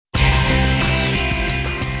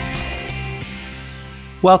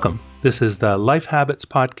Welcome. This is the Life Habits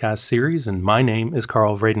podcast series, and my name is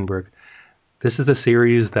Carl Vredenberg. This is a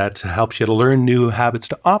series that helps you to learn new habits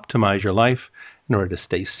to optimize your life in order to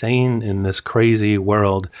stay sane in this crazy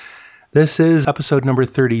world. This is episode number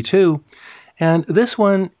 32, and this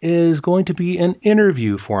one is going to be an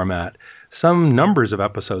interview format. Some numbers of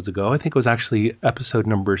episodes ago, I think it was actually episode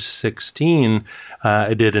number 16,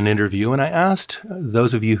 I did an interview, and I asked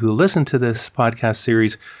those of you who listen to this podcast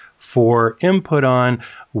series for input on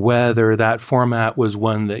whether that format was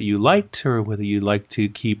one that you liked or whether you'd like to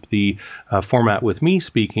keep the format with me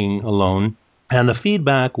speaking alone. And the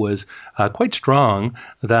feedback was quite strong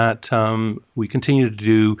that we continue to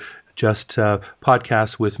do just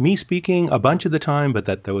podcasts with me speaking a bunch of the time, but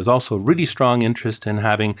that there was also really strong interest in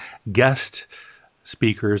having guest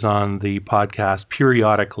speakers on the podcast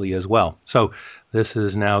periodically as well. So this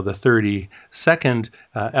is now the 32nd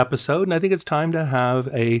episode, and I think it's time to have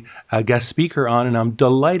a guest speaker on, and I'm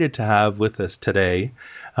delighted to have with us today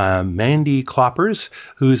Mandy Kloppers,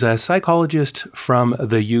 who's a psychologist from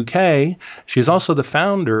the UK. She's also the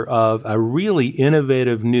founder of a really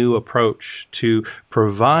innovative new approach to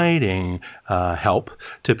providing help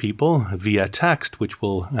to people via text, which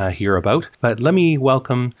we'll hear about. But let me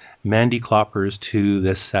welcome Mandy Kloppers to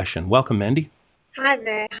this session. Welcome, Mandy. Hi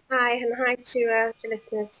there. Hi, and hi to the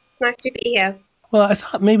listeners. Nice to be here. Well, I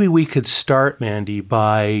thought maybe we could start, Mandy,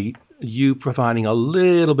 by you providing a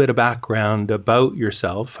little bit of background about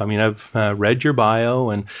yourself. I mean, I've read your bio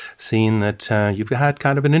and seen that you've had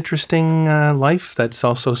kind of an interesting life that's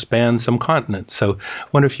also spanned some continents. So I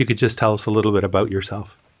wonder if you could just tell us a little bit about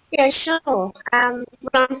yourself. Yeah, sure. Well,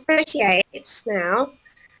 I'm 38 now,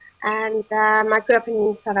 and I grew up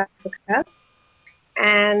in South Africa,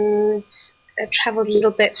 and I travelled a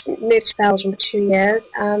little bit, moved to Belgium for 2 years,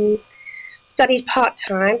 studied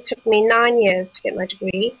part-time. It took me 9 years to get my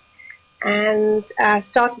degree, and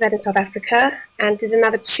started that in South Africa, and did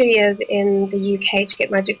another 2 years in the UK to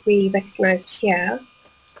get my degree recognised here.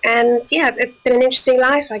 And yeah, it's been an interesting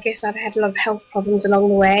life. I guess I've had a lot of health problems along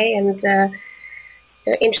the way, and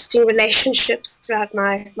interesting relationships throughout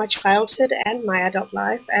my childhood and my adult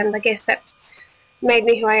life. And I guess that's made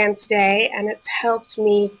me who I am today, and it's helped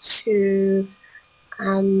me to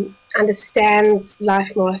understand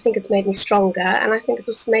life more. I think it's made me stronger, and I think it's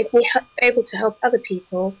also made me able to help other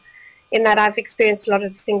people in that I've experienced a lot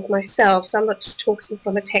of things myself. So I'm not just talking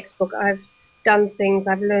from a textbook. I've done things,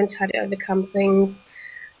 I've learned how to overcome things,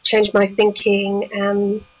 changed my thinking.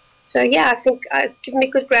 So yeah, I think it's given me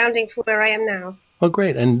good grounding for where I am now. Well,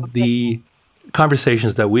 great. And the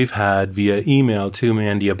conversations that we've had via email to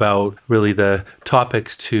Mandy about really the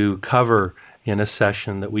topics to cover in a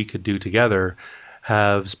session that we could do together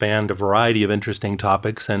have spanned a variety of interesting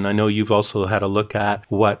topics. And I know you've also had a look at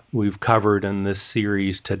what we've covered in this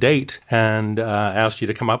series to date and asked you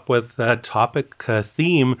to come up with a topic, a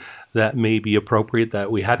theme that may be appropriate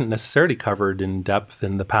that we hadn't necessarily covered in depth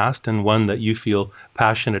in the past, and one that you feel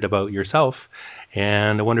passionate about yourself.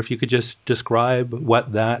 And I wonder if you could just describe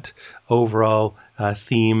what that overall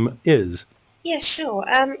theme is. Yeah, sure.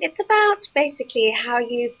 It's about basically how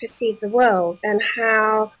you perceive the world and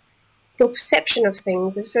how your perception of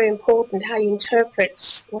things is very important, how you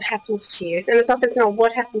interpret what happens to you. And it's often not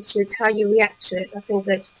what happens to you, it's how you react to it. I think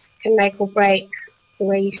that can make or break the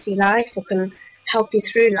way you see life, or can help you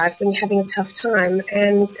through life when you're having a tough time.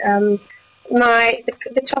 And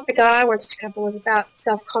the topic I wanted to cover was about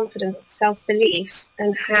self-confidence, self-belief,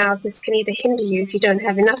 and how this can either hinder you if you don't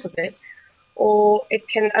have enough of it, or it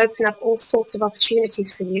can open up all sorts of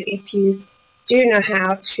opportunities for you if you do know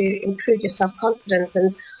how to improve your self-confidence.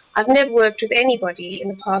 And I've never worked with anybody in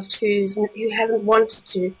the past who hasn't wanted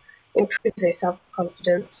to improve their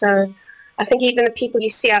self-confidence. So I think even the people you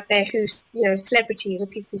see out there who, celebrities or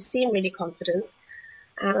people who seem really confident,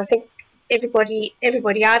 I think everybody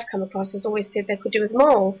I've come across has always said they could do with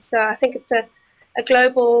more. So I think it's a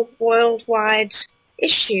global, worldwide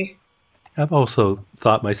issue. I've also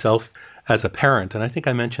thought myself as a parent, and I think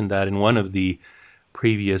I mentioned that in one of the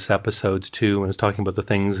previous episodes too, when I was talking about the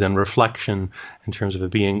things and reflection in terms of it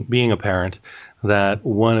being a parent, that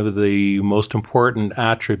one of the most important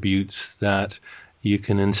attributes that you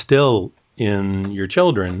can instill in your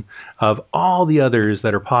children, of all the others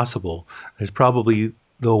that are possible, there's probably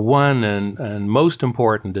the one and most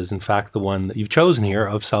important is in fact the one that you've chosen here,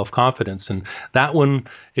 of self-confidence. And that one,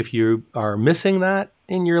 if you are missing that,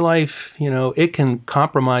 in your life, it can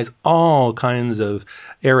compromise all kinds of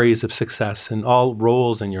areas of success and all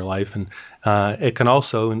roles in your life. And it can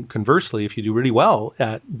also, and conversely, if you do really well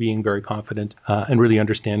at being very confident and really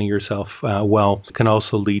understanding yourself well, can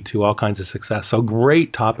also lead to all kinds of success. So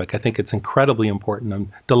great topic. I think it's incredibly important.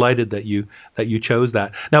 I'm delighted that you chose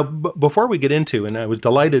that. Now, before we get into, and I was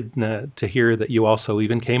delighted to hear that you also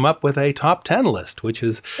even came up with a top 10 list, which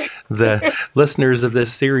is the listeners of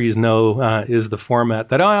this series know is the format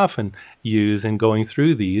that I often use in going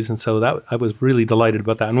through these. And so that I was really delighted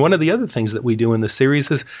about that. And one of the other things that we do in the series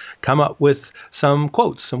is come up with some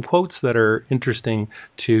quotes that are interesting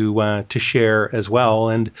to share as well.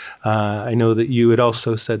 And I know that you had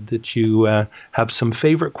also said that you have some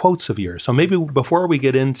favorite quotes of yours. So maybe before we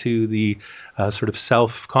get into the sort of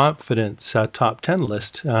self-confidence top 10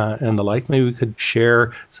 list and the like, maybe we could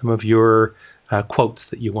share some of your quotes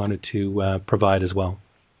that you wanted to provide as well.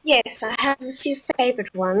 Yes, I have a few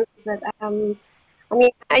favourite ones that,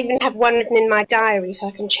 I even have one written in my diary so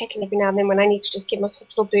I can check it every now and then when I need to just give myself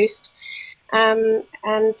a little boost. And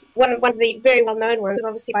one of the very well-known ones is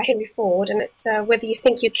obviously by Henry Ford, and it's whether you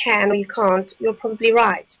think you can or you can't, you're probably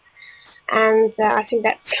right. And I think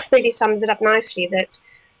that really sums it up nicely, that,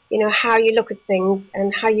 how you look at things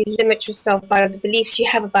and how you limit yourself by the beliefs you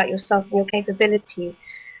have about yourself and your capabilities,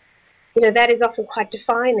 that is often quite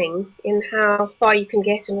defining in how far you can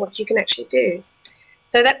get and what you can actually do.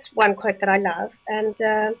 So that's one quote that I love. And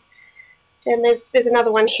then there's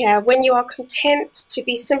another one here. When you are content to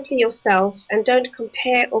be simply yourself and don't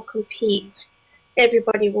compare or compete,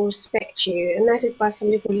 everybody will respect you. And that is by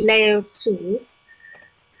somebody called Lao Tzu.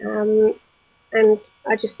 And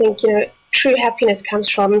I just think, true happiness comes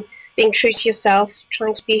from being true to yourself,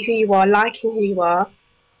 trying to be who you are, liking who you are,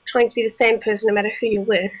 trying to be the same person no matter who you're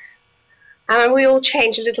with. And we all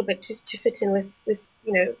change a little bit to fit in with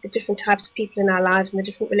the different types of people in our lives and the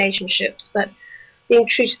different relationships. But being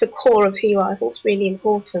true to the core of who you are, I think, is really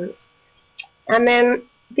important. And then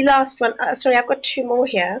the last one, sorry, I've got two more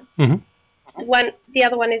here. Mm-hmm. The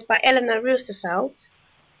other one is by Eleanor Roosevelt,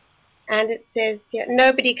 and it says,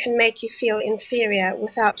 nobody can make you feel inferior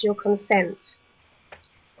without your consent,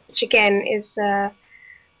 which again is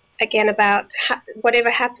about whatever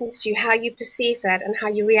happens to you, how you perceive that and how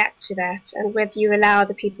you react to that, and whether you allow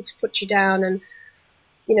the people to put you down and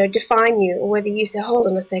define you, or whether you say, hold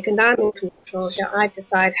on a second, I'm in control here, I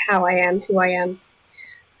decide how I am, who I am.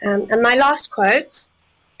 And my last quote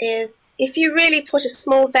is, if you really put a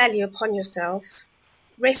small value upon yourself,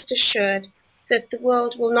 rest assured that the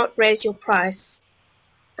world will not raise your price.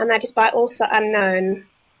 And that is by author unknown.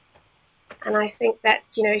 And I think that,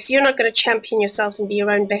 if you're not going to champion yourself and be your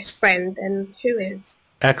own best friend, then who is?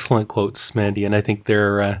 Excellent quotes, Mandy, and I think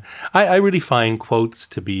they're. I really find quotes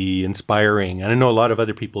to be inspiring, and I know a lot of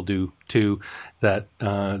other people do too. That,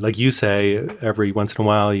 like you say, every once in a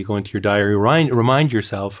while you go into your diary, remind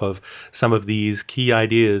yourself of some of these key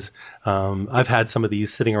ideas. I've had some of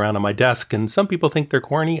these sitting around on my desk, and some people think they're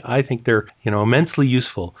corny. I think they're, immensely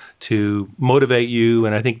useful to motivate you,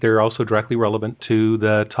 and I think they're also directly relevant to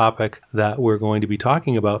the topic that we're going to be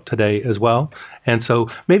talking about today as well. And so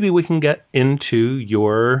maybe we can get into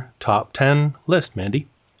your top 10 list, Mandy.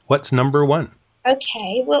 What's number one?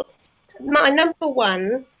 Okay, well, my number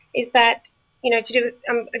one is that, to do,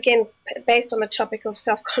 again, based on the topic of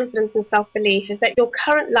self-confidence and self-belief, is that your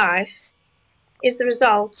current life is the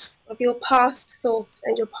result of your past thoughts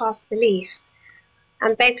and your past beliefs.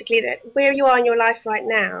 And basically, that where you are in your life right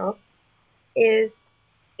now is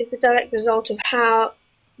a direct result of how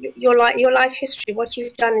your life history, what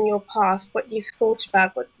you've done in your past, what you've thought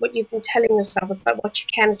about, what you've been telling yourself about what you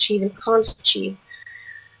can achieve and can't achieve,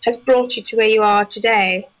 has brought you to where you are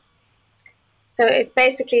today. So it's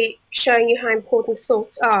basically showing you how important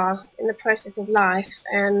thoughts are in the process of life.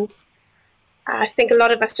 And I think a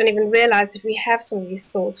lot of us don't even realize that we have some of these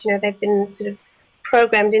thoughts. They've been sort of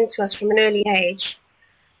programmed into us from an early age.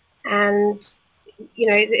 And,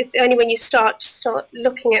 it's only when you start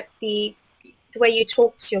looking at the way you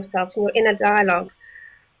talk to yourself and your inner dialogue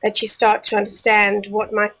that you start to understand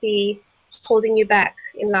what might be holding you back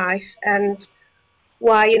in life and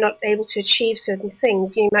why you're not able to achieve certain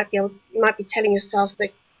things. You might be telling yourself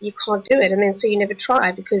that you can't do it, and then so you never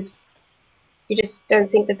try because you just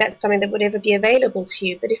don't think that that's something that would ever be available to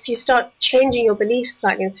you. But if you start changing your beliefs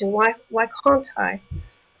slightly and saying, why can't I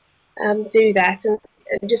do that, and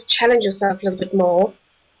just challenge yourself a little bit more,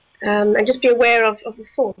 and just be aware of the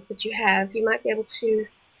thoughts that you have, you might be able to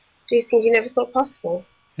do things you never thought possible.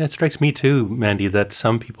 Yeah, it strikes me too, Mandy, that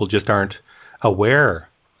some people just aren't aware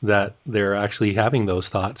that they're actually having those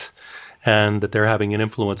thoughts and that they're having an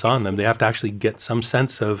influence on them. They have to actually get some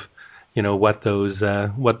sense of, what those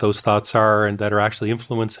thoughts are and that are actually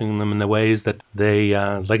influencing them in the ways that they,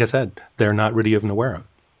 like I said, they're not really even aware of.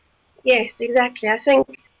 Yes, exactly. I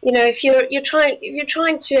think, if you're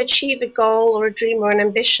trying to achieve a goal or a dream or an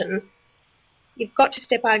ambition, you've got to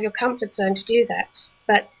step out of your comfort zone to do that.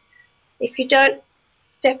 But if you don't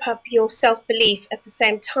step up your self-belief at the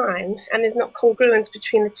same time, and there's not congruence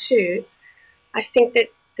between the two, I think that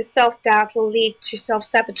the self-doubt will lead to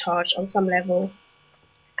self-sabotage on some level,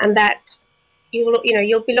 and that you'll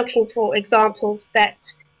be looking for examples that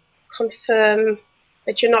confirm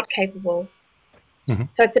that you're not capable. Mm-hmm.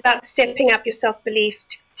 So it's about stepping up your self-belief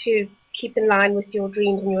to keep in line with your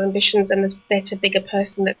dreams and your ambitions and this better, bigger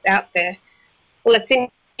person that's out there. Well, it's in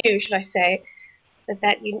you, should I say,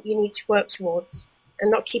 that you need to work towards and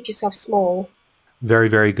not keep yourself small. Very,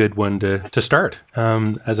 very good one to start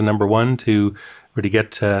as a number one to really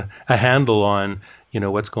get a handle on,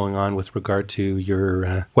 what's going on with regard to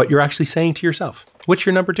your what you're actually saying to yourself. What's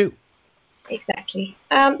your number two? Exactly.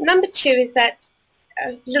 Number two is that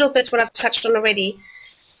a little bit what I've touched on already.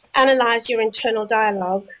 Analyze your internal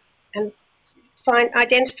dialogue and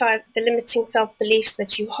identify the limiting self-beliefs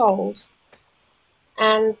that you hold.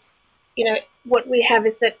 And what we have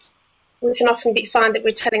is that we can often find that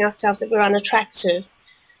we're telling ourselves that we're unattractive,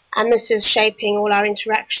 and this is shaping all our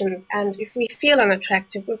interactions. And if we feel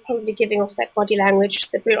unattractive, we're probably giving off that body language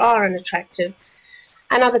that we are unattractive,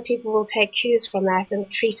 and other people will take cues from that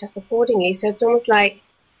and treat us accordingly. So it's almost like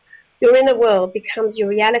your inner world becomes your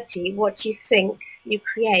reality. What you think, you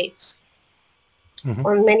create Mm-hmm.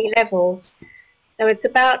 on many levels. So it's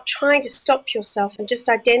about trying to stop yourself and just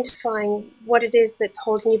identifying what it is that's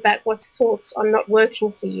holding you back, what thoughts are not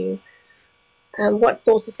working for you, what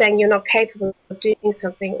thoughts are saying you're not capable of doing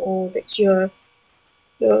something, or that you're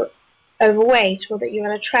overweight, or that you're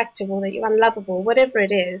unattractive, or that you're unlovable, whatever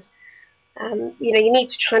it is. You need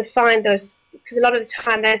to try and find those, because a lot of the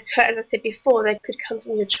time, as I said before, they could come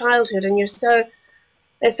from your childhood, and they're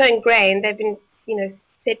so ingrained. They've been,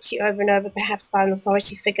 said to you over and over, perhaps by an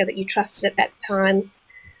authority figure that you trusted at that time,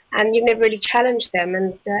 and you've never really challenged them.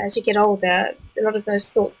 And as you get older, a lot of those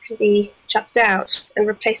thoughts can be chucked out and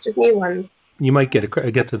replaced with new ones. You might get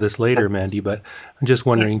to this later, Mandy, but I'm just Yes.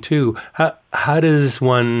 wondering too, how does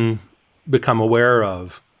one become aware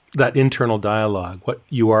of that internal dialogue, what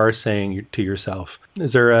you are saying to yourself?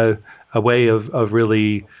 Is there a way of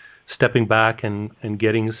really stepping back and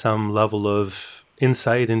getting some level of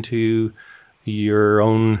insight into your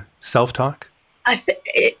own self-talk?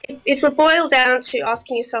 It will boil down to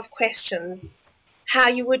asking yourself questions, how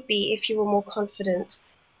you would be if you were more confident.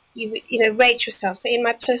 Rate yourself. So in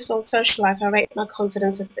my personal and social life, I rate my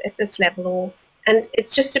confidence at this level, and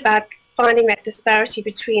it's just about finding that disparity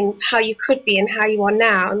between how you could be and how you are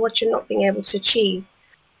now, and what you're not being able to achieve,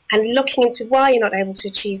 and looking into why you're not able to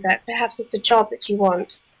achieve that. Perhaps it's a job that you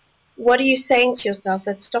want. What are you saying to yourself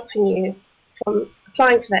that's stopping you from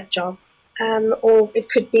applying for that job? Or it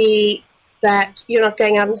could be that you're not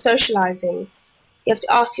going out and socializing. You have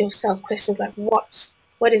to ask yourself questions like,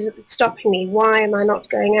 what is it that's stopping me? Why am I not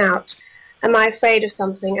going out? Am I afraid of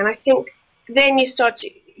something? And I think then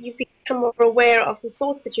you become more aware of the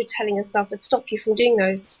thoughts that you're telling yourself that stop you from doing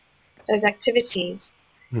those activities.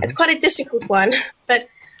 Mm-hmm. It's quite a difficult one, but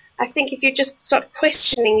I think if you just start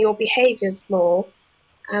questioning your behaviors more,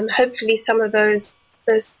 hopefully some of those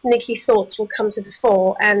sneaky thoughts will come to the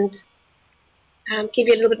fore, and give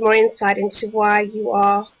you a little bit more insight into why you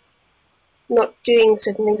are not doing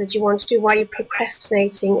certain things that you want to do, why you're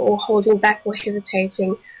procrastinating or holding back or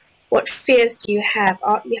hesitating. What fears do you have?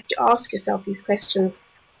 You have to ask yourself these questions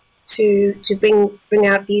to bring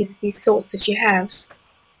out these thoughts that you have.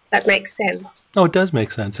 That makes sense. Oh, it does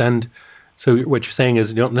make sense. And so what you're saying is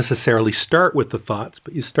you don't necessarily start with the thoughts,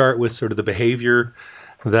 but you start with sort of the behavior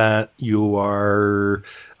that you are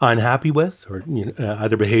unhappy with, or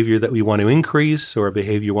either behavior that we want to increase or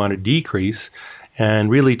behavior you want to decrease.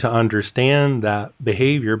 And really to understand that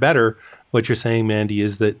behavior better, what you're saying, Mandy,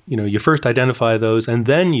 is that, you first identify those and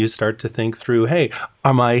then you start to think through, hey,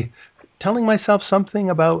 am I telling myself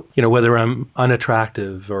something about, whether I'm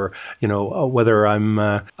unattractive or, whether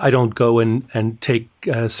I don't go and take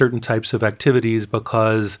certain types of activities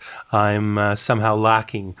because I'm somehow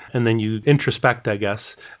lacking. And then you introspect, I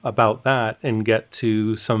guess, about that and get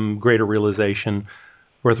to some greater realization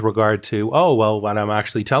with regard to, oh, well, what I'm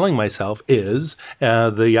actually telling myself is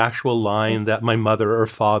the actual line that my mother or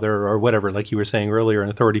father or whatever, like you were saying earlier, an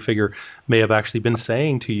authority figure may have actually been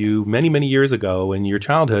saying to you many, many years ago in your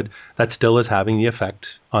childhood that still is having the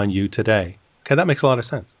effect on you today. Okay, that makes a lot of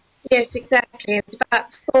sense. Yes, exactly. It's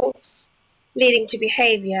about thoughts leading to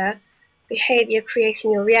behavior, behavior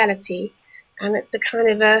creating your reality, And it's a kind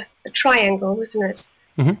of a triangle, isn't it,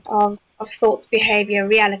 Mm-hmm. of thoughts, behavior,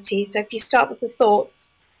 reality. So if you start with the thoughts,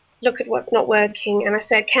 look at what's not working, and I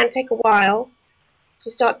said it can take a while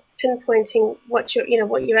to start pinpointing what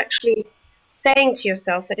you're actually saying to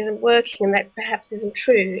yourself that isn't working and that perhaps isn't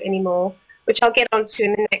true anymore, which I'll get onto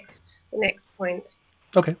in the next point.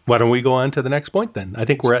 Okay. Why don't we go on to the next point then? I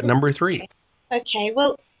think we're at number 3. Okay,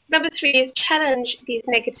 well, number 3 is challenge these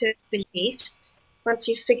negative beliefs once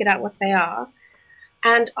you've figured out what they are,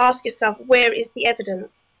 and ask yourself, where is the evidence?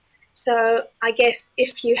 So I guess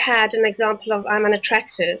if you had an example of I'm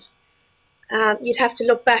unattractive, you'd have to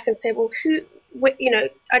look back and say, well,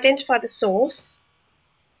 identify the source,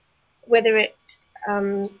 whether it's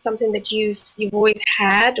something that you've always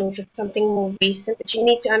had or if it's something more recent, but you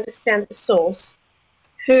need to understand the source,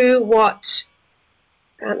 who, what,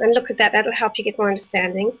 and look at that. That'll help you get more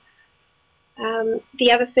understanding.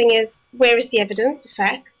 The other thing is, where is the evidence, the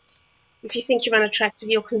facts? If you think you're unattractive,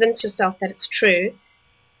 you'll convince yourself that it's true.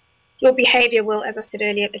 Your behavior will, as I said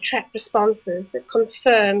earlier, attract responses that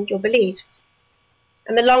confirm your beliefs.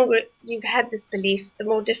 And the longer you've had this belief, the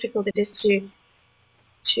more difficult it is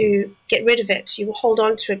to get rid of it. You will hold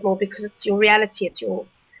on to it more because it's your reality.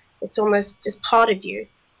 It's almost just part of you.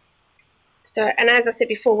 So, and as I said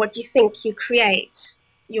before, what you think, you create.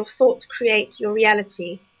 Your thoughts create your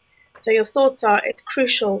reality. So your thoughts it's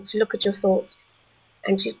crucial to look at your thoughts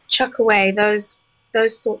and to chuck away those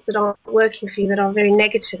thoughts that aren't working for you, that are very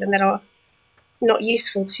negative and that are not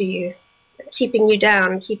useful to you, keeping you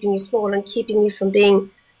down, keeping you small, and keeping you from being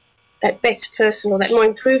that better person or that more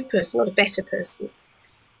improved person, not a better person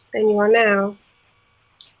than you are now.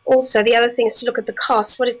 Also, the other thing is to look at the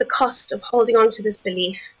cost. What is the cost of holding on to this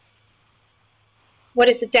belief? What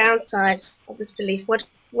is the downside of this belief? What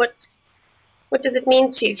does it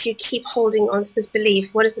mean to you if you keep holding on to this belief?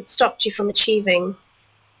 What has it stopped you from achieving?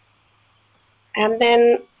 And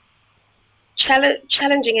then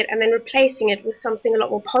challenging it and then replacing it with something a lot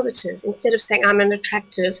more positive. Instead of saying, I'm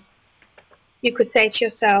unattractive, you could say to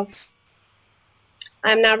yourself,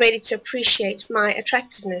 I'm now ready to appreciate my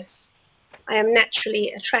attractiveness. I am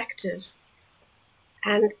naturally attractive.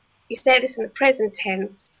 And you say this in the present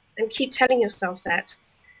tense and keep telling yourself that.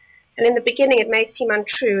 And in the beginning, it may seem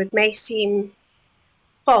untrue, it may seem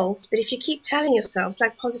false, but if you keep telling yourself, it's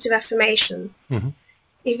like positive affirmation, Mm-hmm.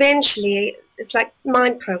 eventually, it's like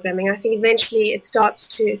mind programming. I think eventually it starts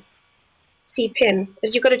to seep in.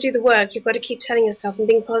 But you've got to do the work. You've got to keep telling yourself and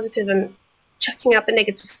being positive and chucking out the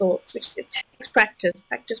negative thoughts, which it takes practice.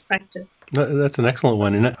 That's an excellent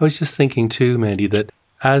one. And I was just thinking too, Mandy, that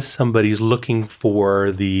as somebody's looking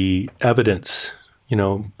for the evidence,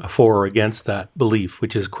 for or against that belief,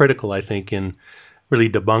 which is critical, I think, in really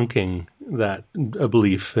debunking that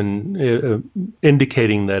belief and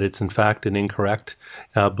indicating that it's in fact an incorrect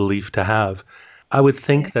belief to have. I would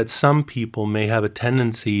think that some people may have a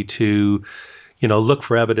tendency to, look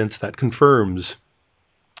for evidence that confirms,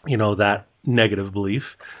 that negative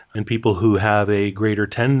belief, and people who have a greater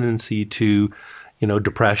tendency to,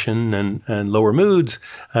 depression and lower moods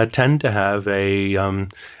tend to have an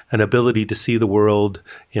ability to see the world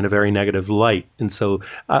in a very negative light. And so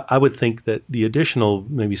I would think that the additional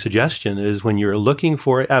maybe suggestion is, when you're looking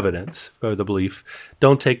for evidence for the belief,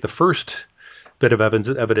 don't take the first bit of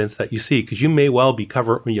evidence that you see, because you may well be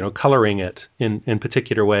coloring it in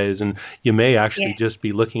particular ways, and you may actually just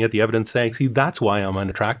be looking at the evidence saying, see, that's why I'm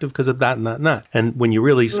unattractive, because of that and that and that. And when you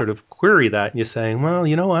really sort of query that, and you're saying, well,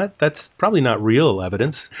 you know what, that's probably not real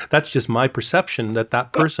evidence. That's just my perception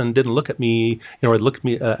that person didn't look at me, or look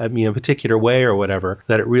at me in a particular way or whatever,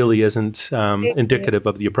 that it really isn't indicative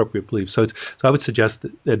of the appropriate belief. So I would suggest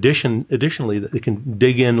that additionally that they can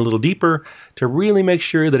dig in a little deeper to really make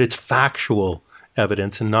sure that it's factual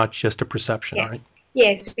evidence and not just a perception, right?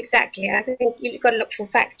 Yes, exactly. I think you've got to look for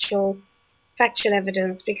factual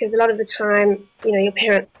evidence, because a lot of the time, your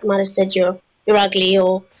parents might have said you're ugly,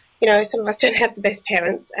 or some of us don't have the best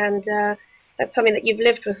parents, and that's something that you've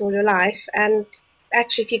lived with all your life. And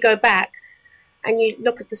actually, if you go back and you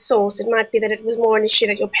look at the source, it might be that it was more an issue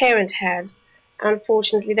that your parent had.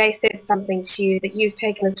 Unfortunately, they said something to you that you've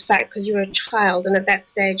taken as fact because you were a child, and at that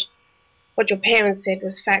stage, what your parents said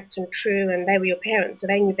was fact and true, and they were your parents, so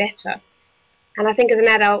they knew better. And I think as an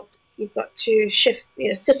adult, you've got to sift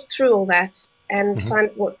through all that and find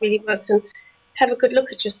what really works, and have a good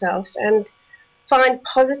look at yourself and find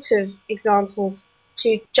positive examples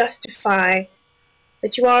to justify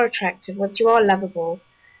that you are attractive, that you are lovable,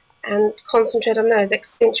 and concentrate on those,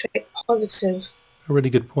 accentuate positive. A really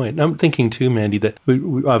good point. I'm thinking too, Mandy, that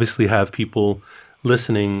we obviously have people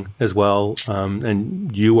listening as well,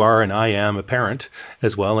 and you are and I am a parent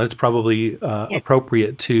as well, and it's probably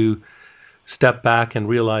appropriate to step back and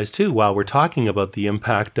realize too, while we're talking about the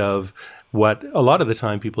impact of what a lot of the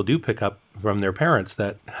time people do pick up from their parents,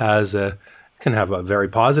 that can have a very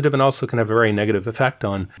positive and also can have a very negative effect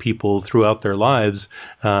on people throughout their lives,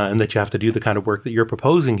 and that you have to do the kind of work that you're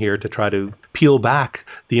proposing here to try to peel back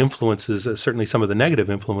the influences, certainly some of the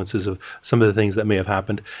negative influences of some of the things that may have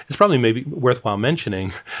happened. It's probably maybe worthwhile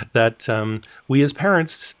mentioning that we as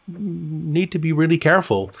parents need to be really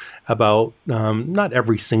careful about not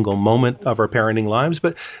every single moment of our parenting lives,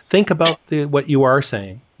 but think about what you are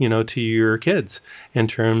saying, to your kids in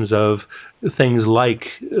terms of things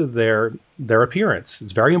like their appearance.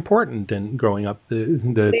 It's very important in growing up,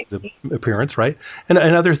 the appearance, right? And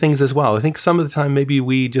other things as well. I think some of the time maybe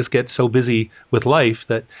we just get so busy with life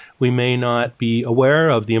that we may not be aware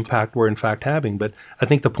of the impact we're in fact having. But I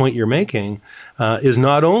think the point you're making is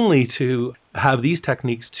not only to have these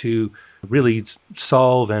techniques to really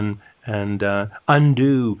solve and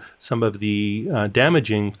undo some of the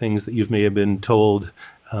damaging things that you may have been told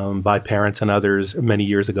by parents and others many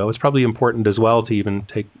years ago. It's probably important as well to even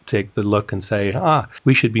take the look and say,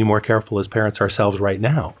 we should be more careful as parents ourselves right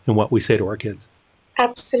now in what we say to our kids.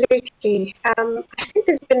 Absolutely. I think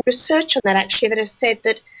there's been research on that actually that has said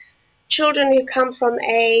that children who come from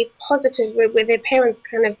a positive, where their parents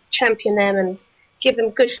kind of champion them and give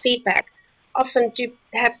them good feedback, often do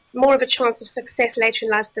have more of a chance of success later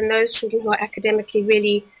in life than those children who are academically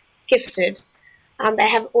really gifted. They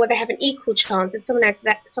have an equal chance. It's something like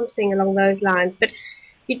that, something along those lines. But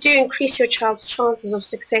you do increase your child's chances of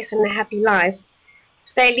success and a happy life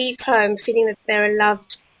if they leave home feeling that they're a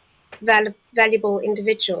loved, valuable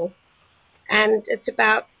individual. And it's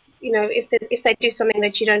about, if they do something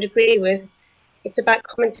that you don't agree with, it's about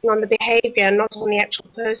commenting on the behaviour, not on the actual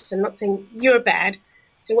person. Not saying you're bad,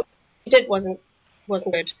 so what you did wasn't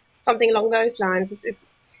good. Something along those lines.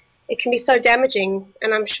 It can be so damaging,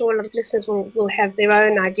 and I'm sure a lot of listeners will have their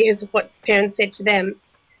own ideas of what parents said to them.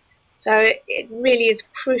 So it really is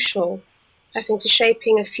crucial, I think, to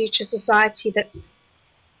shaping a future society that's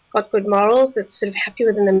got good morals, that's sort of happy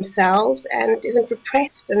within themselves and isn't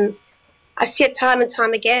repressed. And I see it time and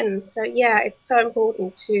time again. So yeah, it's so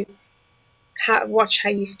important to watch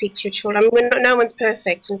how you speak to your children. I mean, no one's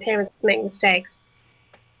perfect and parents make mistakes.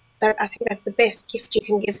 But I think that's the best gift you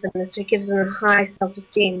can give them, is to give them a high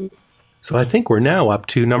self-esteem. So I think we're now up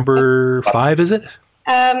to number 5, is it?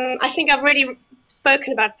 I think I've already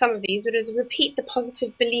spoken about some of these. It is repeat the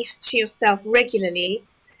positive beliefs to yourself regularly,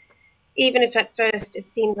 even if at first it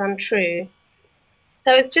seems untrue.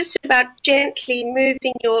 So it's just about gently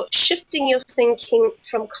shifting your thinking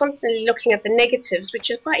from constantly looking at the negatives,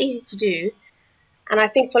 which is quite easy to do. And I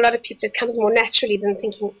think for a lot of people it comes more naturally than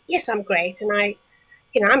thinking, yes, I'm great and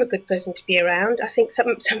I'm a good person to be around. I think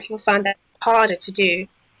some people find that harder to do.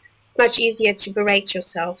 It's much easier to berate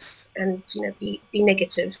yourself and be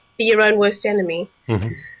negative, be your own worst enemy.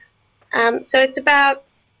 Mm-hmm. So it's about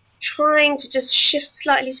trying to just shift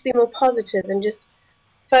slightly to be more positive and just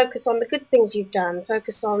focus on the good things you've done,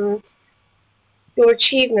 focus on your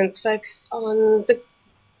achievements, focus on the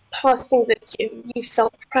past things that you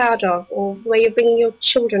felt proud of, or where you're bringing your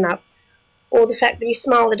children up, or the fact that you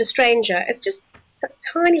smiled at a stranger. It's just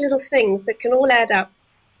tiny little things that can all add up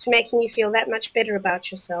to making you feel that much better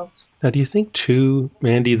about yourself. Now, do you think too,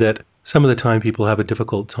 Mandy, that some of the time people have a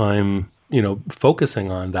difficult time,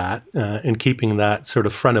 focusing on that and keeping that sort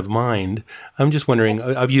of front of mind? I'm just wondering,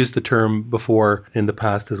 I've used the term before in the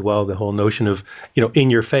past as well, the whole notion of,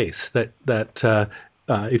 in your face, that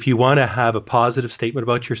if you want to have a positive statement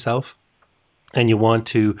about yourself, and you want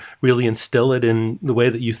to really instill it in the way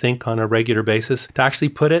that you think on a regular basis, to actually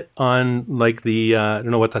put it on like I don't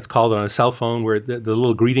know what that's called, on a cell phone, where the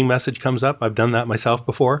little greeting message comes up. I've done that myself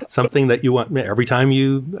before. Something that you want, every time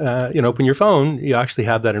you open your phone, you actually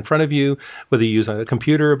have that in front of you. Whether you use a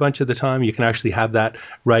computer a bunch of the time, you can actually have that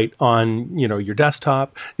right on your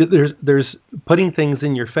desktop. There's putting things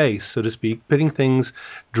in your face, so to speak, putting things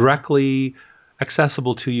directly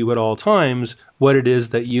accessible to you at all times, what it is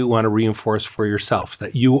that you want to reinforce for yourself,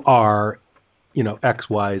 that you are, X,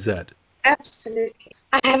 Y, Z. Absolutely.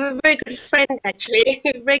 I have a very good friend, actually,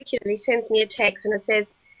 who regularly sends me a text and it says,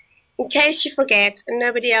 in case you forget and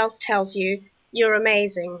nobody else tells you, you're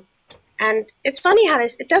amazing. And it's funny how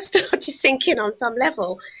it does start to sink in on some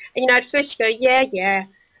level. And, at first you go, yeah.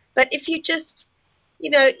 But if you just,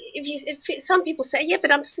 some people say, yeah,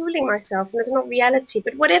 but I'm fooling myself and it's not reality.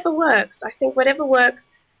 But whatever works, I think whatever works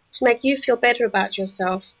to make you feel better about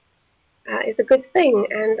yourself is a good thing.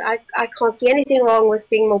 And I can't see anything wrong with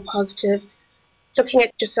being more positive, looking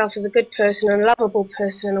at yourself as a good person, and a lovable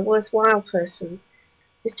person, and a worthwhile person.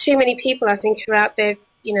 There's too many people, I think, who are out there,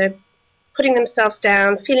 putting themselves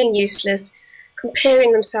down, feeling useless,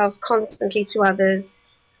 comparing themselves constantly to others,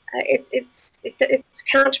 it's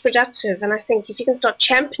counterproductive. And I think if you can start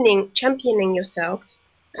championing yourself,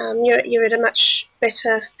 you're at a much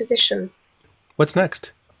better position. What's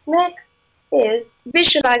next? Next is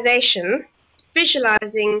visualization.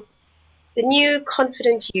 Visualizing the new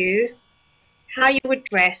confident you, how you would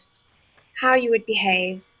dress, how you would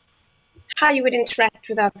behave, how you would interact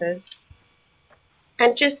with others,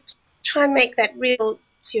 and just try and make that real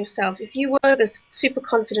to yourself. If you were this super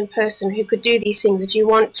confident person who could do these things that you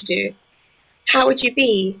want to do, how would you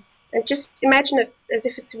be? And just imagine it as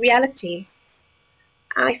if it's a reality.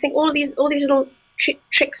 I think all these little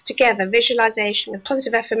tricks together, visualization, and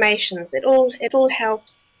positive affirmations, it all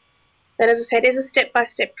helps. That, as I said, is a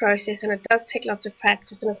step-by-step process, and it does take lots of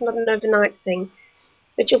practice, and it's not an overnight thing.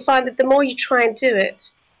 But you'll find that the more you try and do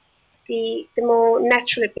it, the more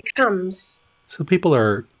natural it becomes. So people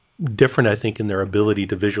are different, I think, in their ability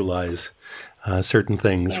to visualize certain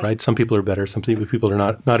things, Yeah. right? Some people are better, some people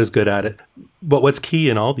are not as good at it. But what's key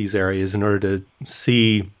in all these areas in order to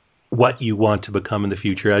see what you want to become in the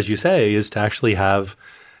future, as you say, is to actually have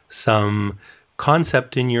some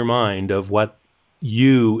concept in your mind of what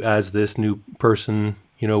you as this new person,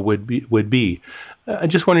 would be. I'm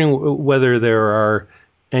just wondering whether there are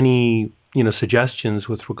any, suggestions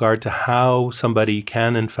with regard to how somebody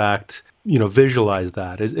can, in fact, visualize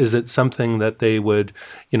that. Is it something that they would,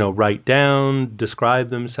 write down, describe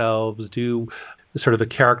themselves, do sort of a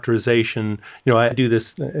characterization? I do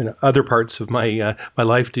this in other parts of my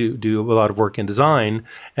life. Do a lot of work in design,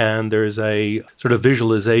 and there's a sort of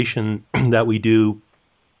visualization that we do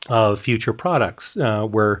of future products,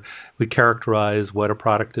 where we characterize what a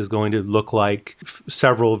product is going to look like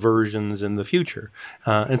several versions in the future.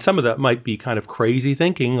 And some of that might be kind of crazy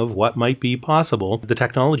thinking of what might be possible. The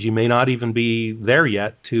technology may not even be there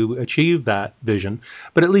yet to achieve that vision,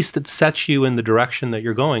 but at least it sets you in the direction that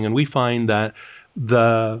you're going. And we find that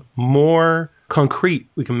the more concrete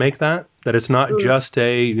we can make that it's not just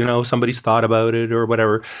somebody's thought about it or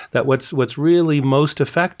whatever, that what's really most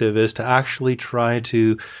effective is to actually try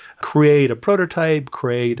to create a prototype,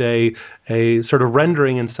 create a sort of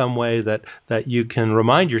rendering in some way that you can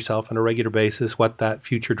remind yourself on a regular basis what that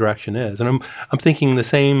future direction is. And I'm thinking the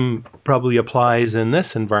same probably applies in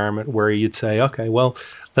this environment, where you'd say, okay, well,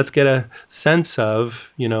 let's get a sense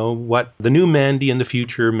of, what the new Mandy in the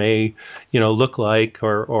future may, look like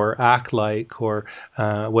or act like, or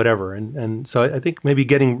whatever. And so I think maybe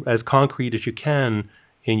getting as concrete as you can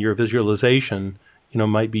in your visualization,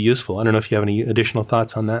 might be useful. I don't know if you have any additional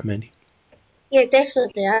thoughts on that, Mandy. Yeah,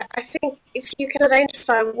 definitely. I think if you can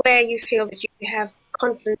identify where you feel that you have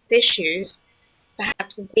confidence issues,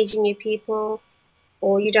 perhaps with meeting new people,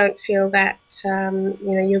 or you don't feel that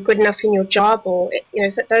you're good enough in your job, or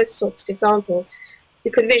those sorts of examples,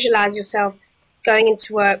 you could visualize yourself going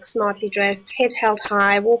into work smartly dressed, head held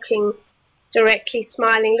high, walking directly,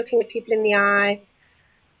 smiling, looking at people in the eye,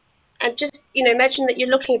 and just imagine that you're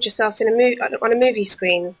looking at yourself in on a movie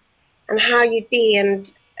screen, and how you'd be,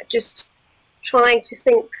 and just trying to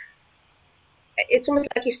think. It's almost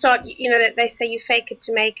like you start. That they say you fake it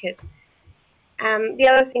to make it. The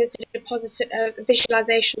other thing is to do a positive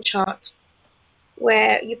visualization chart,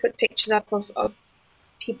 where you put pictures up of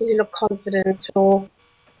people who look confident, or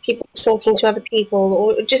people talking to other people,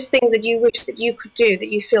 or just things that you wish that you could do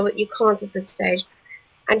that you feel that you can't at this stage,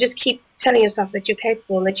 and just keep telling yourself that you're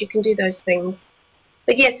capable and that you can do those things.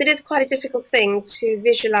 But yes, it is quite a difficult thing to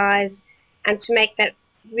visualize and to make that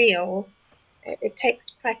real. It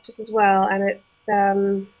takes practice as well,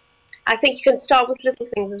 and I think you can start with little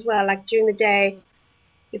things as well, like during the day,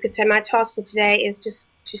 you could say my task for today is just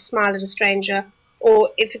to smile at a stranger,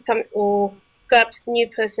 or if it's or go up to the new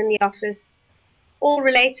person in the office. All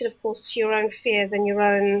related, of course, to your own fears and your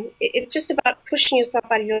own. It's just about pushing yourself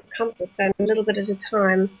out of your comfort zone a little bit at a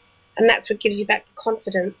time, and that's what gives you back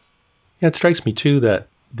confidence. Yeah, it strikes me too that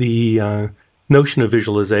the notion of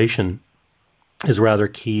visualization is rather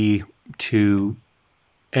key to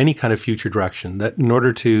any kind of future direction. That in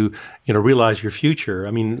order to realize your future,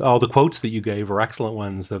 I mean, all the quotes that you gave are excellent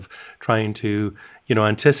ones of trying to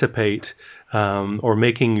anticipate, or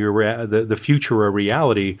making the future a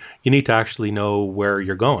reality. You need to actually know where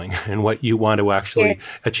you're going and what you want to actually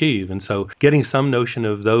achieve. And so getting some notion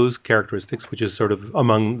of those characteristics, which is sort of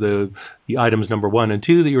among the items number 1 and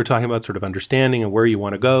 2 that you were talking about, sort of understanding and where you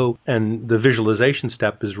want to go. And the visualization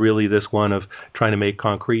step is really this one of trying to make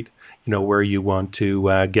concrete where you want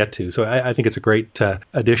to get to. So I think it's a great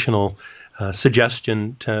additional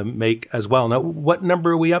suggestion to make as well. Now, what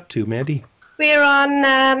number are we up to, Mandy? We're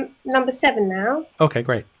on number 7 now. Okay,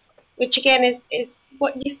 great. Which again is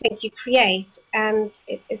what you think you create, and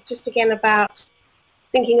it's just again about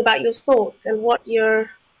thinking about your thoughts and what you're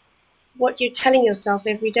telling yourself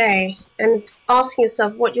every day, and asking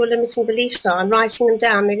yourself what your limiting beliefs are and writing them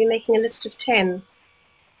down, maybe making a list of 10.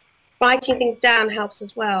 Writing things down helps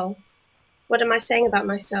as well. What am I saying about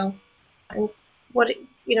myself? And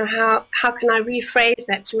how can I rephrase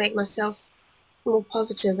that to make myself more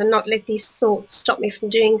positive and not let these thoughts stop me from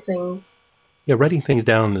doing things? Yeah, writing things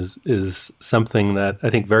down is something that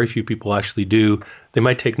I think very few people actually do. They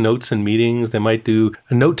might take notes in meetings, they might do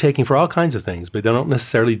a note taking for all kinds of things, but they don't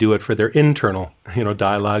necessarily do it for their internal,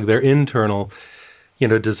 dialogue, their internal,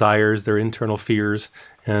 desires, their internal fears.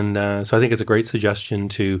 And so I think it's a great suggestion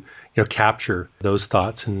to, capture those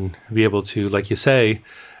thoughts and be able to, like you say,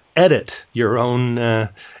 edit your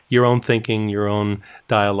own thinking, your own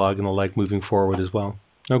dialogue and the like moving forward as well.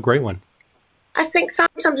 Oh, great one. I think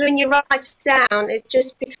sometimes when you write it down, it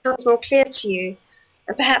just becomes more clear to you.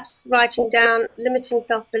 And perhaps writing down limiting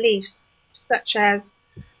self-beliefs, such as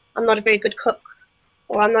I'm not a very good cook,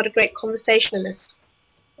 or I'm not a great conversationalist,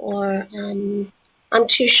 or I'm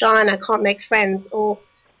too shy and I can't make friends, or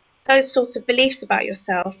those sorts of beliefs about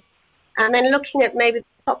yourself. And then looking at maybe the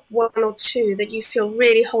top one or two that you feel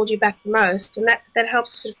really hold you back the most, and that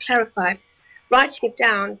helps sort of clarify. Writing it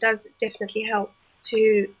down does definitely help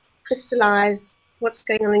to crystallize what's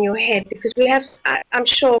going on in your head, because I'm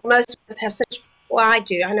sure most of us have well, I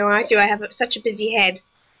know I do, I have such a busy head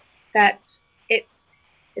that it's,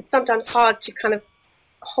 it's sometimes hard to kind of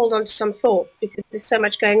hold on to some thoughts because there's so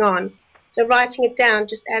much going on. So writing it down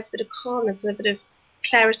just adds a bit of calmness and a bit of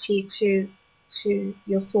clarity to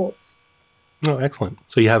your thoughts. Oh, excellent.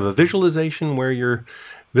 So you have a visualization where you're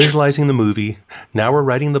visualizing the movie. Now we're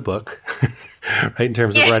writing the book, right? In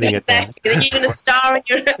terms of Yeah, writing it down. exactly. Then you're going to star in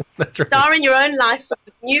your That's right. star in your own life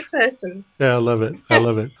as a new person. Yeah, I love it. I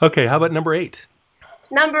love it. Okay, how about number 8?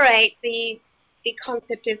 Number 8, the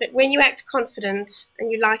concept is that when you act confident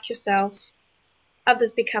and you like yourself,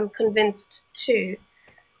 others become convinced too.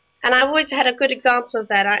 And I've always had a good example of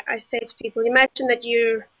that. I say to people, imagine that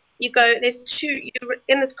you go, you're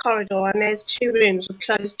in this corridor and there's 2 rooms with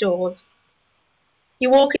closed doors. You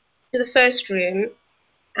walk into the first room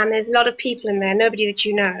and there's a lot of people in there, nobody that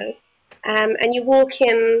you know. And you walk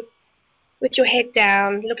in with your head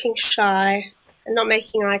down, looking shy and not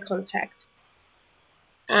making eye contact.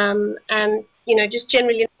 And, just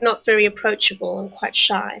generally not very approachable and quite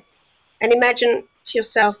shy. And imagine to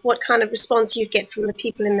yourself what kind of response you'd get from the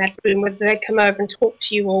people in that room, whether they'd come over and talk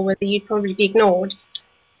to you or whether you'd probably be ignored.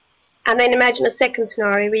 And then imagine a second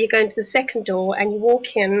scenario where you go into the second door and you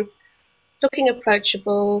walk in looking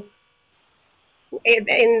approachable,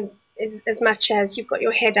 as much as you've got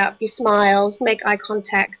your head up, you smile, make eye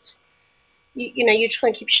contact, you try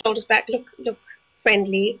and keep your shoulders back, look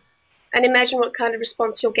friendly, and imagine what kind of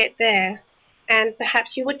response you'll get there. And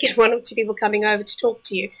perhaps you would get 1 or 2 people coming over to talk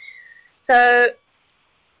to you. So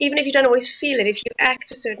even if you don't always feel it, if you act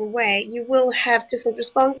a certain way, you will have different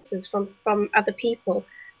responses from other people.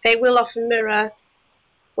 They will often mirror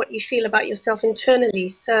what you feel about yourself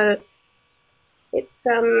internally. So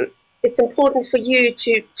it's important for you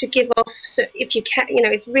to give off, so if you can,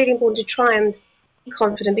 it's really important to try and be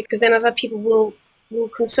confident, because then other people will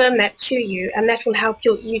confirm that to you, and that will help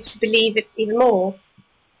you to believe it even more,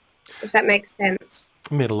 if that makes sense.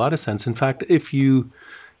 It made a lot of sense. In fact, if you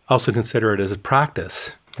also consider it as a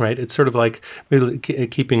practice, right? It's sort of like maybe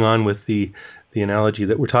keeping on with the analogy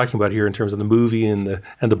that we're talking about here in terms of the movie and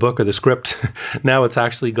the book or the script. Now it's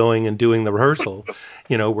actually going and doing the rehearsal,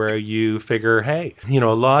 where you figure, hey, a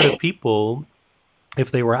lot of people, if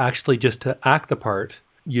they were actually just to act the part,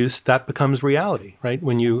 that becomes reality, right?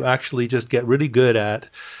 When you actually just get really good at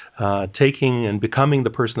taking and becoming the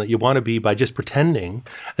person that you want to be by just pretending.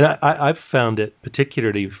 And I've found it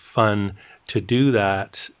particularly fun to do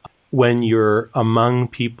that when you're among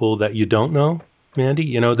people that you don't know,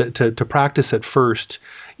 Mandy, that to practice at first,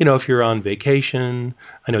 if you're on vacation,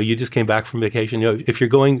 I know you just came back from vacation, if you're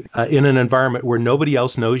going in an environment where nobody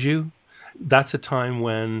else knows you, that's a time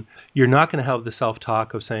when you're not going to have the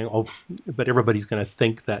self-talk of saying, oh, but everybody's going to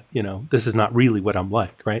think that, this is not really what I'm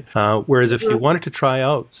like, right? Whereas if you wanted to try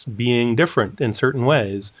out being different in certain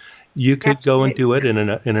ways, you could go and do it in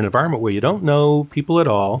an environment where you don't know people at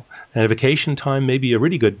all, and a vacation time may be a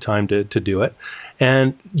really good time to do it.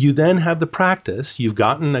 And you then have the practice. You've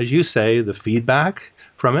gotten, as you say, the feedback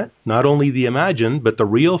from it, not only the imagined, but the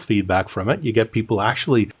real feedback from it. You get people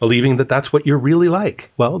actually believing that that's what you're really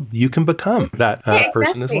like. Well, you can become that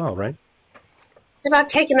person as well, right? It's about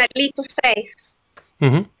taking that leap of faith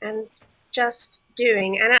Mm-hmm. and just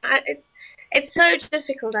doing. And It's so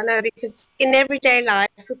difficult, I know, because in everyday life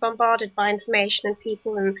we're bombarded by information and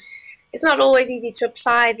people, and it's not always easy to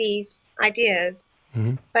apply these ideas.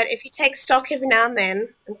 Hmm. But if you take stock every now and then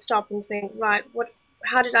and stop and think, right,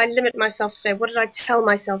 how did I limit myself today? What did I tell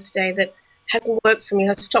myself today that hasn't worked for me,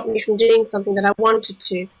 has stopped me from doing something that I wanted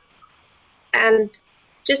to? And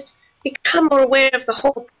just become more aware of the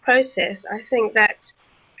whole process. I think that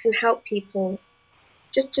can help people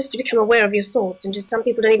just to become aware of your thoughts, and just some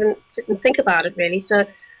people don't even sit and think about it really. So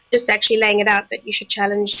just actually laying it out that you should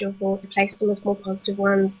challenge your thoughts, replace them with more positive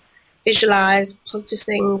ones, visualize positive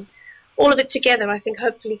things, all of it together, I think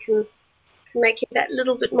hopefully can make you that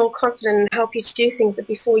little bit more confident and help you to do things that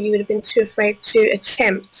before you would have been too afraid to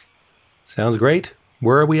attempt. Sounds great.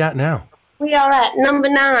 Where are we at now? We are at number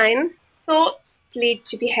 9. Thoughts lead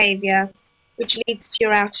to behavior, which leads to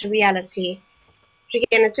your outer reality. Which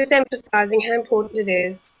again, it's just emphasizing how important it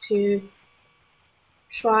is to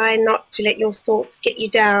try not to let your thoughts get you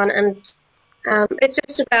down, and it's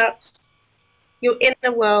just about your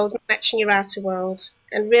inner world matching your outer world,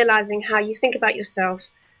 and realizing how you think about yourself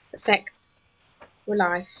affects your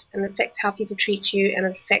life and affects how people treat you, and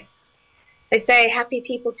affects, they say happy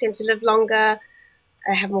people tend to live longer,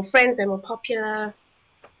 have more friends, they're more popular,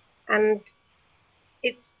 and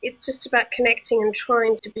it's just about connecting and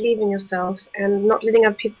trying to believe in yourself and not letting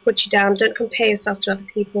other people put you down. Don't compare yourself to other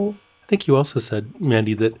people. I think you also said,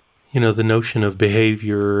 Mandy, that, the notion of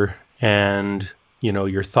behavior and,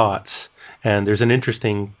 your thoughts, and there's an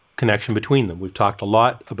interesting connection between them. We've talked a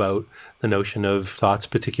lot about the notion of thoughts,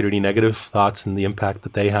 particularly negative thoughts, and the impact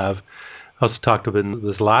that they have. I also talked about in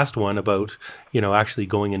this last one about, actually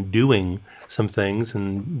going and doing some things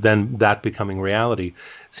and then that becoming reality.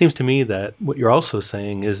 It seems to me that what you're also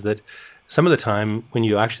saying is that some of the time when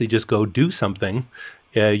you actually just go do something,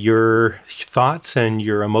 your thoughts and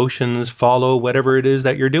your emotions follow whatever it is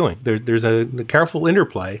that you're doing. There's a careful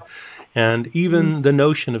interplay. And even the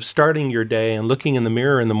notion of starting your day and looking in the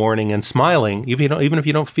mirror in the morning and smiling, even if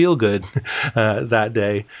you don't feel good that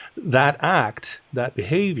day, that act, that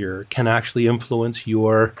behavior can actually influence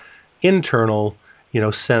your internal,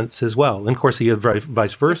 sense as well. And of course, you have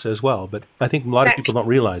vice versa as well. But I think a lot of people Exactly, don't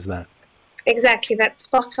realize that. exactly, that's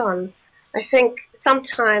spot on. I think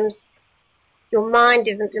sometimes your mind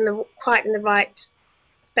isn't quite in the right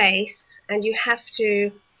space, and you have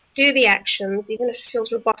to do the actions, even if it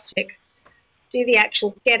feels robotic. Do the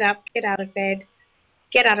actions, get up, get out of bed,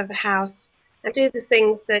 get out of the house, and do the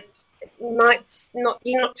things that might not,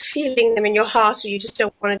 you're not feeling them in your heart, or you just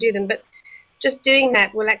don't want to do them, but just doing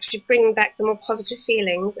that will actually bring back the more positive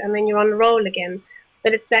feelings, and then you're on the roll again.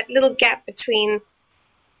 But it's that little gap between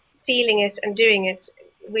feeling it and doing it,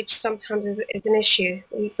 which sometimes is an issue.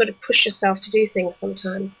 You've got to push yourself to do things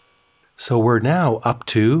sometimes. So we're now up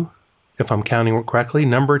to, if I'm counting correctly,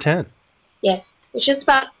 number 10. Yes, which is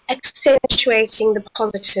about accentuating the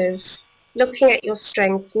positive, looking at your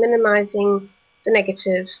strengths, minimizing the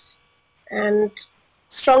negatives, and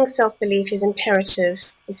strong self-belief is imperative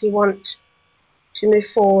if you want to move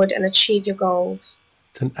forward and achieve your goals.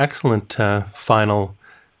 It's an excellent final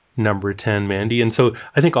number 10, Mandy. And so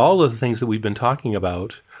I think all of the things that we've been talking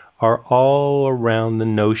about are all around the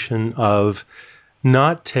notion of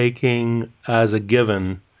not taking as a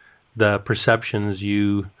given the perceptions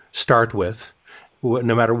you start with.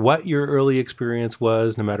 No matter what your early experience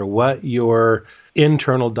was, no matter what your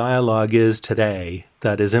internal dialogue is today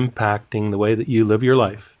that is impacting the way that you live your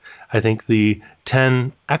life, I think the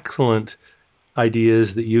 10 excellent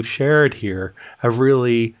ideas that you've shared here have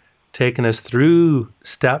really taken us through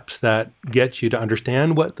steps that get you to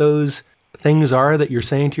understand what those things are that you're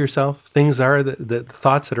saying to yourself, things are that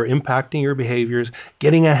thoughts that are impacting your behaviors,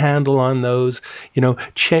 getting a handle on those,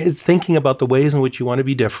 thinking about the ways in which you want to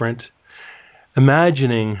be different,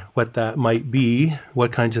 imagining what that might be,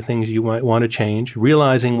 what kinds of things you might want to change,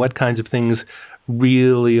 realizing what kinds of things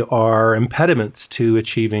really are impediments to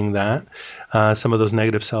achieving that, some of those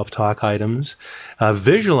negative self-talk items,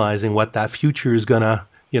 visualizing what that future is going to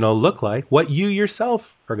look like, what you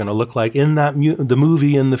yourself are going to look like in that the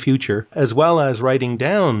movie in the future, as well as writing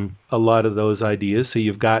down a lot of those ideas so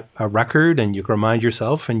you've got a record and you can remind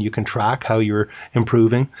yourself and you can track how you're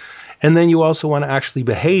improving. And then you also want to actually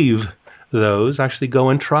behave those, actually go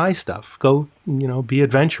and try stuff, go, be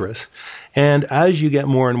adventurous. And as you get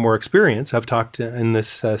more and more experience, I've talked in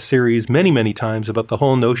this series many, many times about the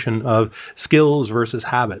whole notion of skills versus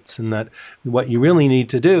habits, and that what you really need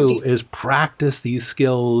to do is practice these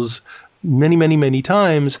skills many, many, many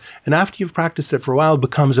times. And after you've practiced it for a while, it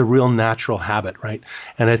becomes a real natural habit, right?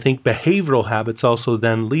 And I think behavioral habits also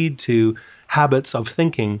then lead to habits of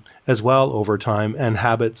thinking as well over time, and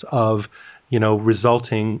habits of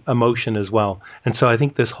resulting emotion as well. And so I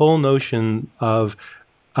think this whole notion of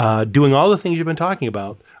doing all the things you've been talking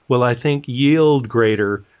about will, I think, yield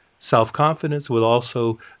greater self-confidence, will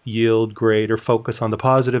also yield greater focus on the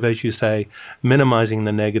positive, as you say, minimizing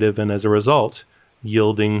the negative, and as a result,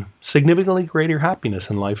 yielding significantly greater happiness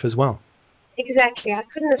in life as well. Exactly. I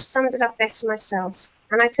couldn't have summed it up better myself.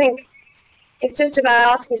 And I think it's just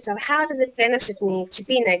about asking yourself, how does it benefit me to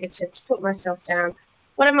be negative, to put myself down?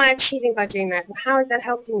 What am I achieving by doing that? And how is that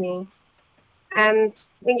helping me? And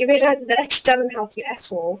when you realize that actually doesn't help you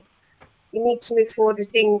at all, you need to move forward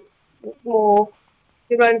with being more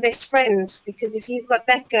your own best friend. Because if you've got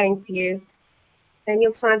that going for you, then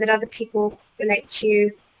you'll find that other people relate to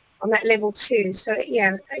you on that level too. So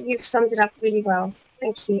yeah, you've summed it up really well.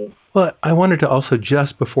 Thank you. Well, I wanted to also,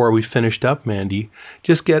 just before we finished up, Mandy,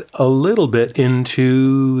 just get a little bit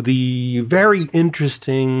into the very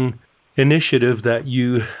interesting initiative that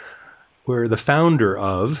you were the founder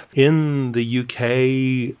of in the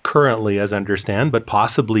UK currently, as I understand, but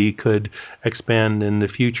possibly could expand in the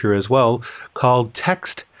future as well, called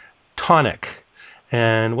Text Tonic.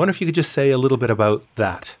 And I wonder if you could just say a little bit about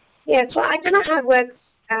that. Yes, well, I don't know how it works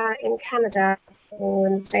in Canada or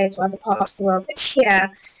in the States or other parts of the world, but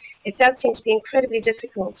here it does seem to be incredibly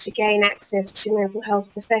difficult to gain access to mental health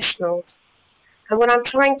professionals. And what I'm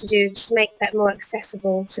trying to do is just make that more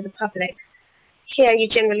accessible to the public. Here you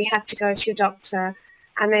generally have to go to your doctor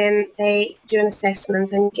and then they do an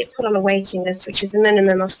assessment and you get put on a waiting list, which is a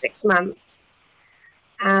minimum of 6 months.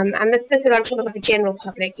 And this is, I'm talking about the general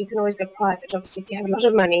public. You can always go private, obviously, if you have a lot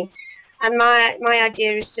of money. And my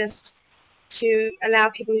idea is just to allow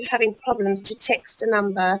people who are having problems to text a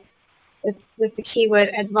number with the keyword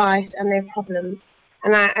advice and their problem.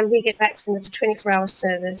 And we get back to them. It's a 24-hour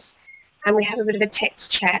service. And we have a bit of a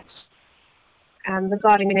text chat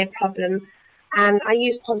regarding their problem. And I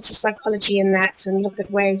use positive psychology in that and look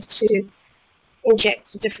at ways to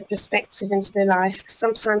inject a different perspective into their life. Because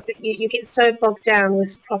sometimes you get so bogged down with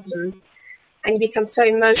problems and you become so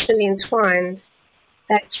emotionally entwined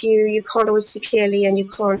that you can't always see clearly and you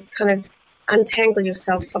can't kind of untangle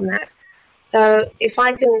yourself from that. So if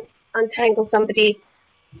I can untangle somebody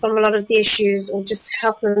from a lot of the issues or just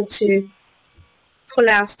help them to pull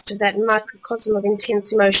out of that microcosm of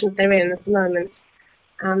intense emotions they're in at the moment,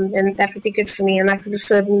 then that would be good for me, and I could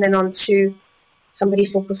refer them then on to somebody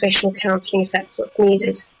for professional counselling if that's what's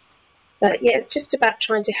needed. But yeah, it's just about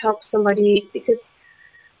trying to help somebody, because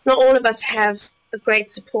not all of us have a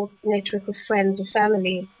great support network of friends or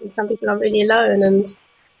family, and some people are really alone, and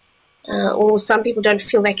or some people don't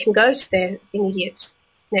feel they can go to their immediate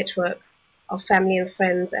network of family and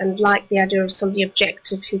friends and like the idea of somebody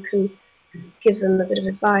objective who can give them a bit of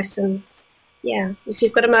advice. And yeah, if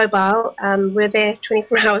you've got a mobile, we're there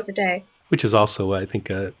 24 hours a day. Which is also, I think,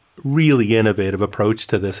 a really innovative approach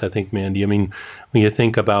to this, I think, Mandy. I mean, when you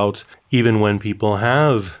think about even when people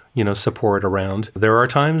have, support around, there are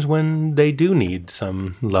times when they do need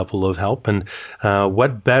some level of help. And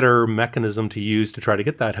what better mechanism to use to try to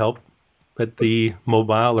get that help at the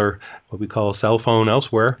mobile, or what we call cell phone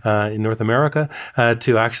elsewhere in North America,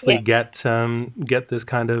 to actually get this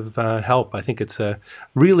kind of help. I think it's a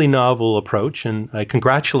really novel approach, and I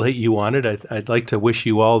congratulate you on it. I'd like to wish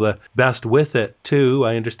you all the best with it too.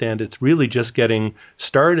 I understand it's really just getting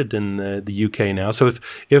started in the UK now. So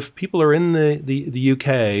if people are in the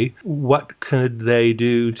UK, what could they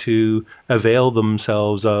do to avail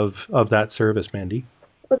themselves of that service, Mandy?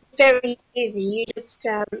 Well, it's very easy. You just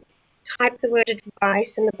type the word advice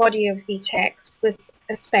in the body of the text with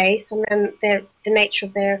a space and then the nature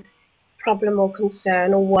of their problem or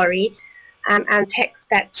concern or worry, and text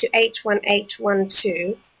that to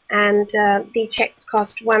 81812. And the text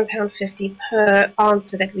costs £1.50 per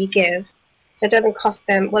answer that we give. So it doesn't cost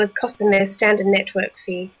them, well, it costs them their standard network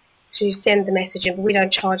fee to send the message in, but we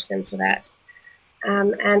don't charge them for that.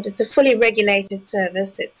 And it's a fully regulated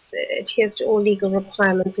service. It adheres to all legal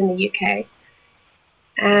requirements in the UK.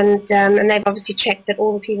 And they've obviously checked that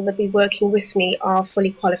all the people that be working with me are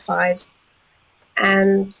fully qualified.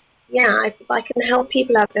 And yeah, if I can help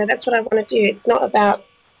people out there, that's what I want to do. It's not about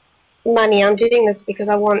money. I'm doing this because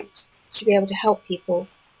I want to be able to help people.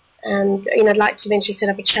 And I'd like to eventually set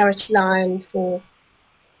up a charity line for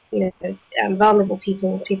vulnerable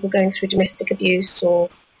people going through domestic abuse or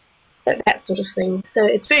that sort of thing. So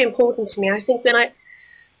it's very important to me. I think when I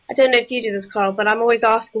don't know if you do this, Carl, but I'm always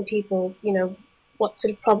asking people, what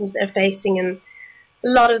sort of problems they're facing, and a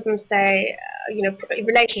lot of them say,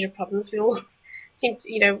 relationship problems. We all seem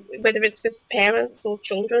to, whether it's with parents or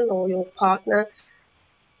children or your partner.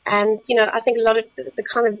 And, I think a lot of the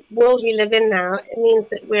kind of world we live in now, it means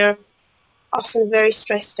that we're often very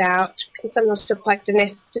stressed out, can sometimes feel quite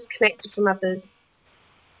disconnected from others,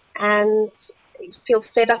 and feel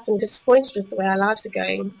fed up and disappointed with the way our lives are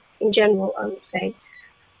going in general, I would say.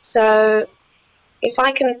 So if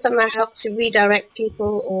I can somehow help to redirect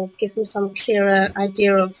people or give them some clearer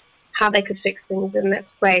idea of how they could fix things, then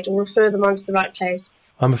that's great, or refer them on to the right place.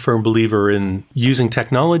 I'm a firm believer in using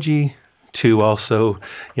technology to also,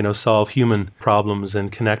 solve human problems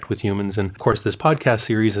and connect with humans. And of course, this podcast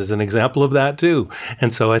series is an example of that too.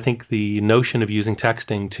 And so I think the notion of using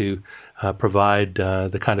texting to provide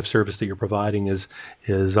the kind of service that you're providing is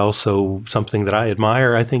also something that I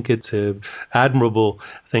admire. I think it's an admirable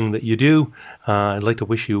thing that you do. I'd like to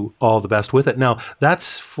wish you all the best with it. Now,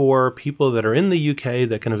 that's for people that are in the UK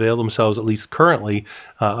that can avail themselves, at least currently,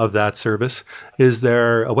 of that service. Is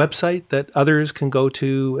there a website that others can go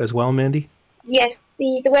to as well, Mandy? Yes,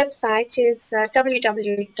 the website is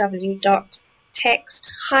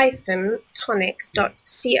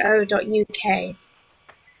www.text-tonic.co.uk.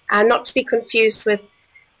 Not to be confused with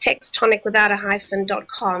texttonic without a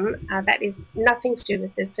hyphen.com. That is nothing to do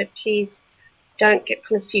with this, so please don't get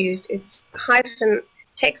confused. It's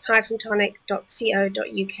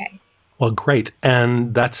text-tonic.co.uk. Well, great.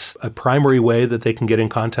 And that's a primary way that they can get in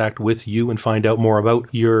contact with you and find out more about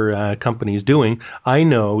your company's doing. I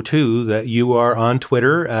know, too, that you are on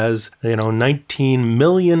Twitter as, 19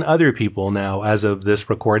 million other people now as of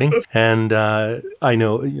this recording. And I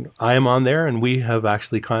know, I am on there, and we have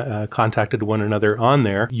actually contacted one another on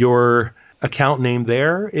there. Your account name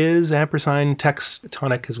there is ampersand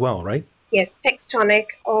Textonic as well, right? Yes, Textonic,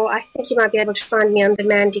 or I think you might be able to find me under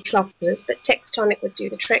Mandy Cloppers, but Textonic would do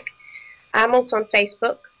the trick. I'm also on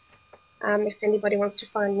Facebook, if anybody wants to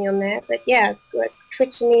find me on there. But yeah,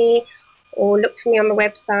 Twitter me or look for me on the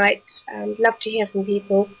website. Love to hear from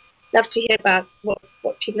people. Love to hear about what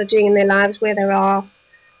people are doing in their lives, where they are,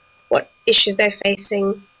 what issues they're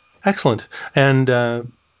facing. Excellent. And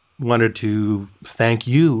wanted to thank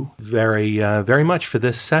you very much for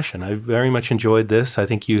this session. I very much enjoyed this. I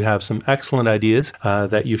think you have some excellent ideas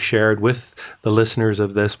that you've shared with the listeners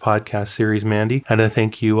of this podcast series, Mandy. And I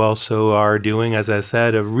think you also are doing, as I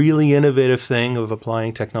said, a really innovative thing of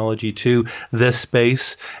applying technology to this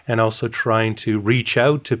space and also trying to reach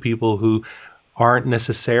out to people who aren't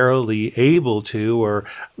necessarily able to or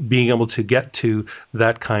being able to get to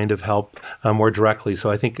that kind of help more directly. So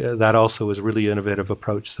I think that also is a really innovative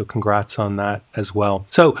approach. So congrats on that as well.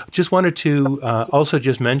 So just wanted to also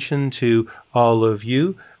just mention to all of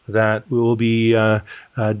you that we will be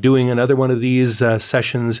doing another one of these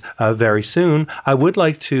sessions very soon. I would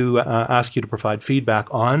like to ask you to provide feedback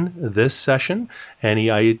on this session,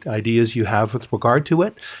 any ideas you have with regard to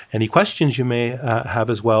it, any questions you may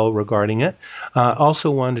have as well regarding it.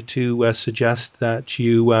 Also wanted to suggest that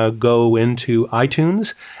you go into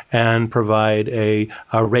iTunes and provide a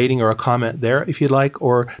rating or a comment there if you'd like,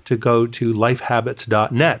 or to go to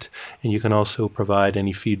lifehabits.net, and you can also provide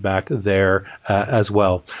any feedback there as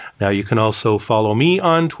well. Now, you can also follow me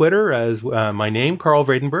on Twitter as my name, Carl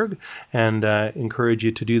Vredenberg, and encourage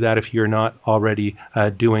you to do that if you're not already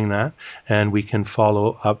doing that. And we can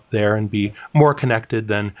follow up there and be more connected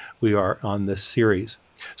than we are on this series.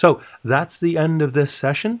 So that's the end of this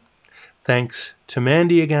session. Thanks to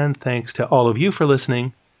Mandy again. Thanks to all of you for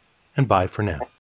listening, and bye for now.